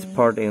 Yeah, it's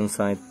part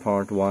insight,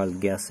 part wild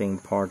guessing,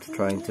 part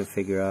trying to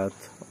figure out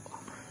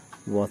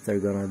what they're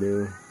gonna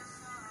do.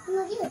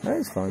 That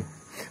is fun.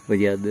 But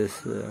yeah, this...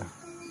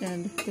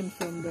 And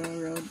confirm the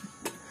road.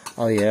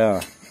 Oh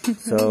yeah,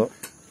 so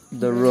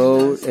the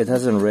road, it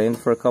hasn't rained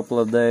for a couple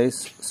of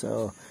days,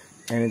 so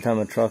anytime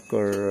a truck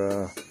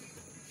or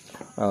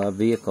a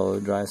vehicle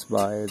drives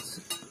by, it's,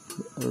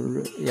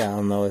 yeah, I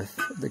don't know if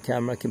the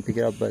camera can pick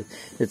it up, but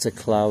it's a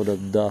cloud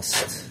of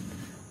dust.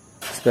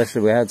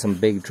 Especially, we had some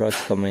big trucks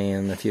coming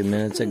in a few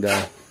minutes ago.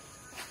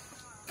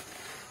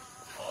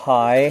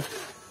 Hi.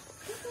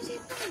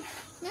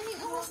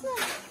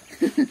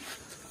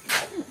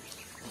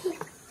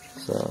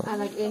 So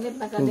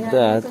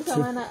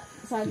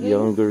that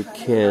younger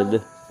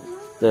kid,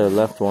 the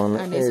left one,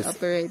 and he's is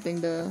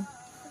operating the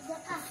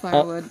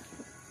firewood.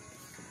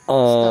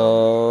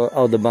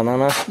 Oh, the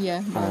banana.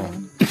 Yeah,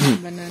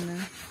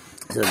 banana.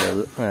 So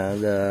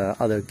the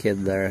other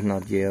kid there,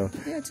 not you,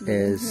 Yeah, it's good.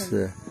 is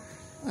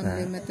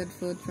Unlimited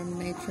food from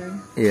nature.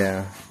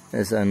 yeah,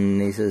 is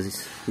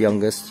Anissa's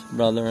youngest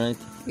brother, right?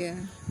 Yeah.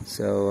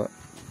 So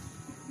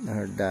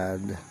her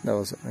dad, that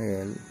was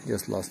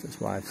just lost his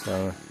wife.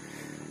 So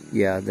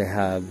yeah, they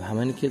have how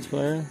many kids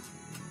were?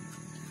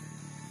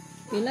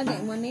 Pila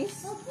kay Monis?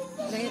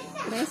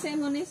 13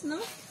 Monis, no?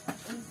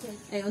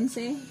 Ay,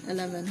 11?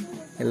 11.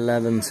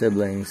 11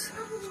 siblings,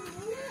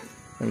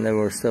 and they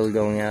were still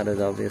going at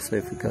it, obviously,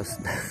 because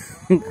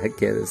that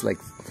kid is like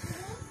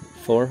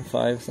 4,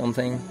 5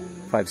 something,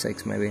 5,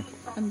 6 maybe.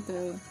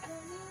 Until,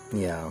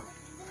 Yeah.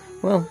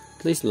 Well,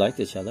 at least like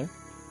each other.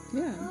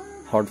 yeah,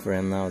 Hard for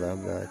him now though,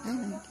 but I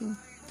like you.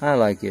 I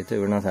like you too.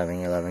 We're not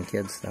having 11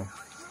 kids though.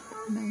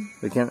 No.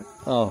 We can.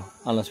 Oh,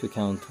 unless we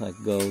count like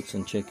goats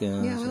and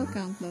chickens. Yeah, we'll and-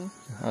 count those.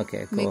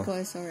 Okay, cool. Miko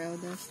is our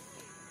eldest.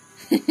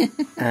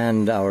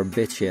 And our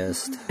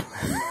bitchiest.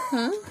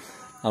 Huh?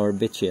 Our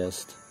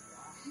bitchiest.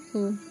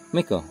 Who?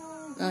 Miko.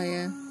 Oh,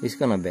 yeah. He's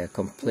gonna be a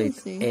complete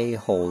We'll see.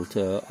 a-hole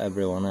to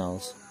everyone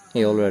else.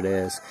 He already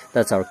is.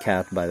 That's our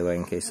cat, by the way,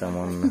 in case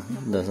someone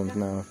doesn't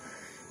know.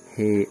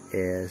 He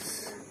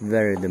is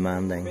very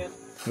demanding.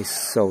 He's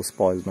so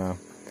spoiled now.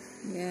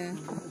 Yeah.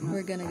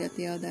 We're gonna get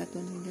the that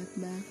when we get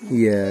back.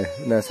 Yeah,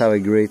 that's how he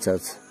greets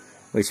us.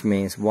 Which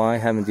means, why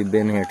haven't you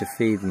been here to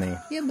feed me?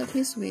 Yeah, but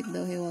he's sweet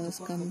though. He always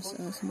comes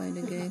us by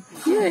the gate.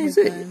 Yeah,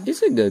 every time.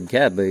 he's a good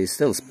cat, but he's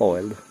still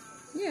spoiled.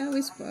 Yeah,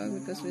 we spoil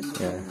because we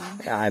spoil him.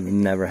 Yeah, I've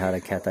never had a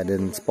cat I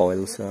didn't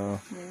spoil, so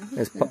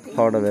Yeah. it's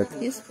part of it.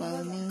 He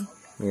spoil me.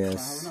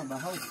 Yes.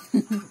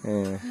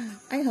 Yeah.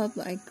 I help,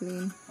 I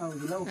clean.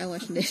 I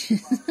wash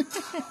dishes.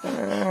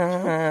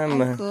 I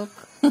Um, cook.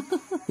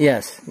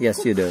 yes,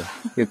 you do.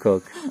 You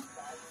cook.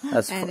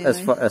 Anyway.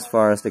 As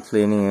far as the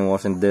cleaning and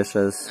washing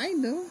dishes, I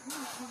do.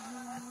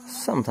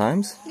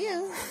 sometimes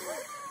Yeah.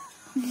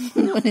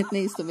 When it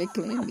needs to be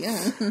cleaned, yeah.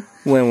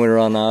 when we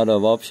run out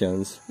of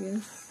options.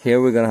 Yes. Here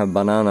we're gonna have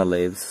banana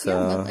leaves, so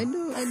Yeah,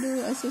 but I do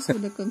assist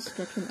with the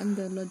construction. I'm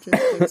the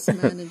logistics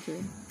manager.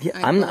 yeah,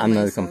 I I'm call not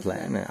myself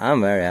complaining. I'm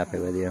very happy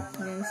with you.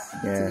 that. Yes,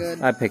 it's Yes,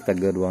 good. I picked a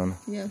good one.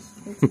 Yes,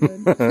 it's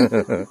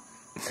good.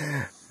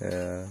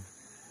 Yeah.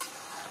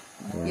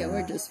 Yeah,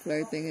 we're just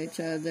flirting each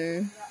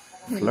other.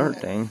 You know,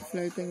 Flirting?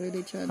 flirting with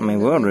each other. I mean,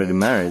 we're But already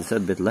married. It's a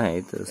bit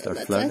late to start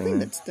I flirting. think right?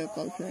 that's still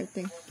called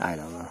flirting. I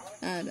don't know.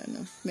 I don't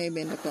know.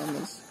 Maybe in the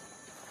comments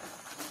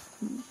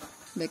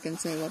they can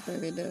say what are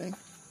we doing.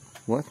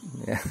 What?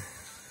 Yeah.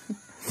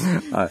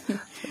 Anyway.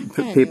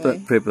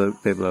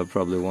 People are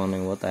probably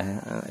wondering what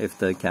if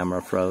the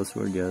camera froze.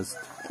 We're just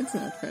It's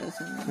not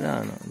frozen.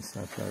 no, it's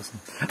not frozen.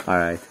 All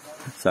right,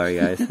 sorry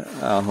guys.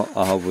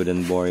 I hope we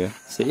didn't bore you.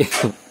 See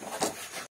you.